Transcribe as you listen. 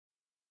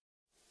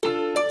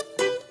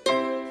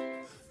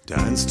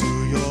Dance to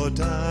your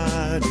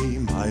daddy,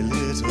 my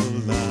little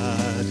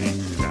laddie.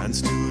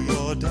 Dance to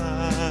your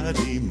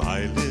daddy,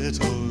 my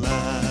little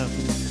lamb.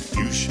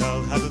 You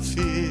shall have a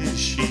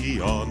fishy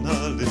on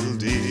a little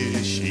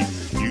dishy.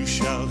 You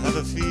shall have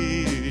a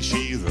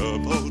fishy, the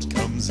boat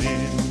comes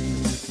in.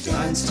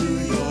 Dance to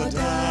your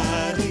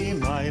daddy,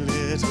 my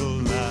little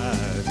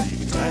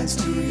laddie. Dance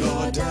to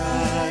your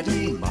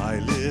daddy, my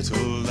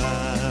little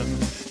lamb.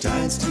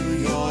 Dance to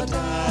your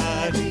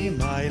daddy,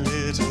 my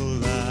little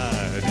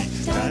laddie.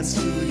 Dance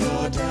to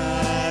your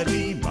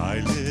daddy, my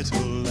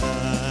little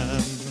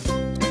lamb.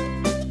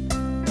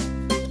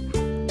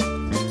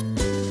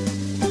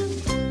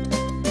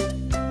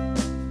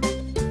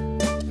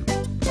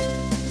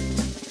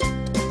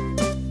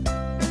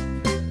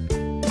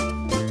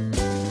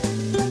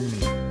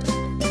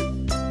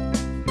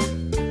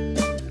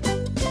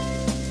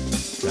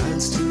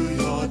 Dance to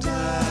your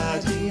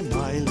daddy,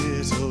 my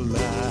little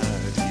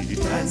laddie.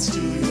 Dance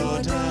to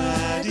your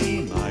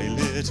daddy, my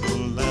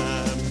little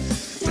lamb.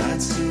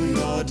 Dance to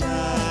your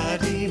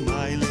daddy,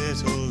 my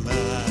little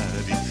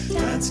laddie.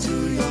 Dance to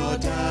your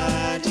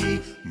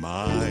daddy,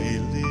 my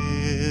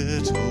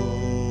little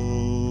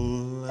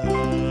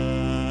lamb.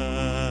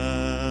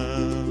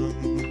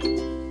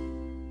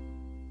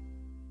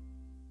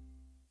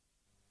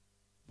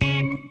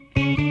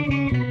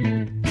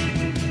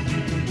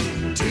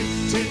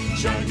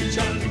 Chugga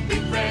chugga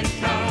big red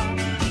car.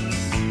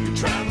 We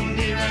travel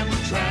near and we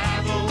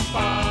travel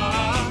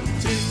far.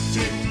 Tick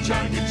tick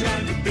chugga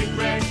chugga big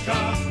red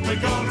car. We're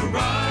gonna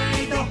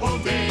ride the whole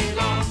day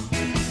long.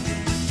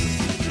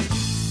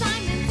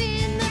 Simon's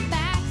in the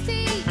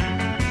backseat,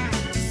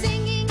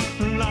 singing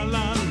La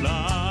la la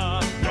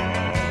la.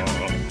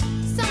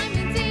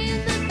 Simon's in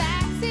the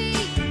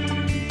backseat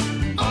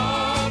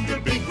Of the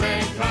big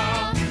red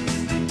car.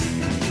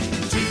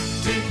 Tick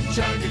tick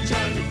chugga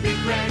chugga big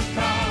red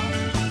car.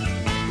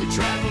 We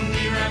travel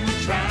near and we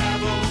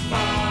travel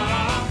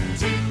far.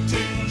 Tick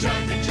tick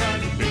chugga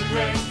chugga big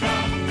red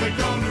car. We're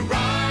gonna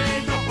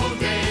ride the whole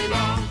day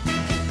long.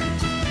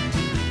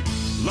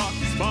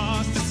 Locke is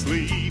fast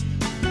asleep.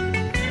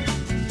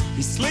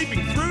 He's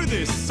sleeping through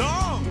this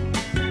song.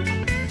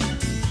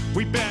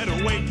 We better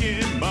wake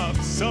him up,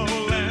 so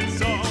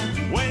let's all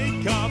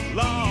wake up,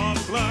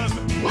 Lachlan.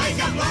 Wake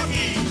up,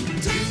 Lockie!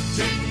 Tick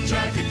tick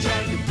chugga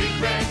chugga big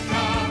red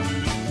car.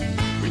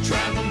 We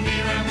travel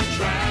near and we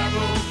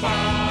travel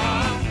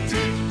far.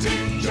 Tick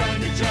tick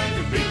chugga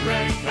chugga big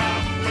red car.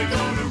 We're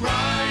gonna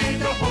ride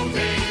the whole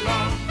day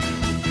long.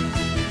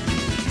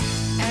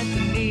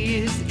 Anthony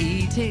is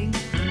eating.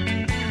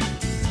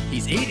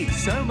 He's eating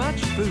so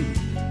much food.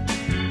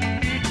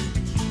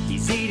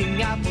 He's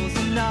eating apples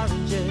and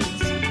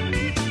oranges.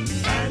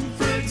 And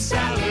fruit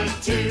salad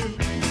too.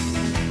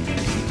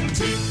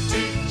 Tick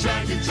tick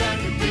chugga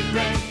chugga big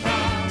red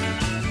car.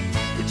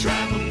 We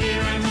travel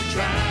near and we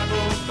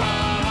travel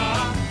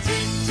far.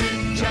 Tick tick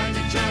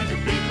chugga chugga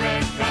big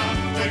red car.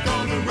 We're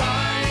gonna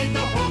ride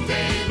the whole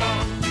day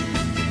long.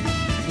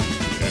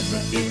 Emma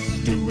is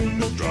doing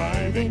the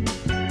driving,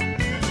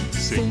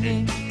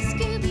 singing.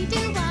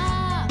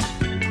 Scooby-Doo-Wop.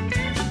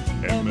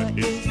 Emma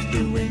is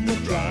doing the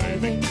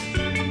driving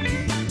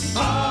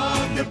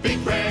of the big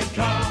red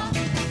car.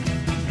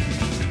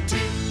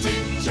 Tick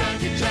tick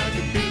chugga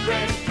chugga big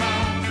red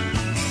car.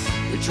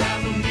 We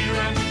travel near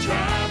and we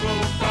travel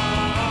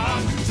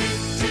far. Tick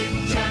tick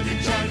chugga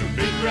chugga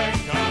big red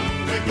car.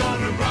 We're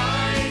gonna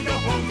ride the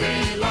whole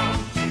day long.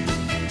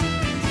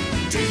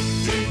 Tick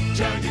tick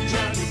chugga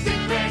chugga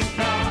big red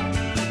car.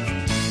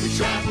 We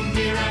travel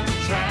near and we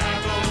travel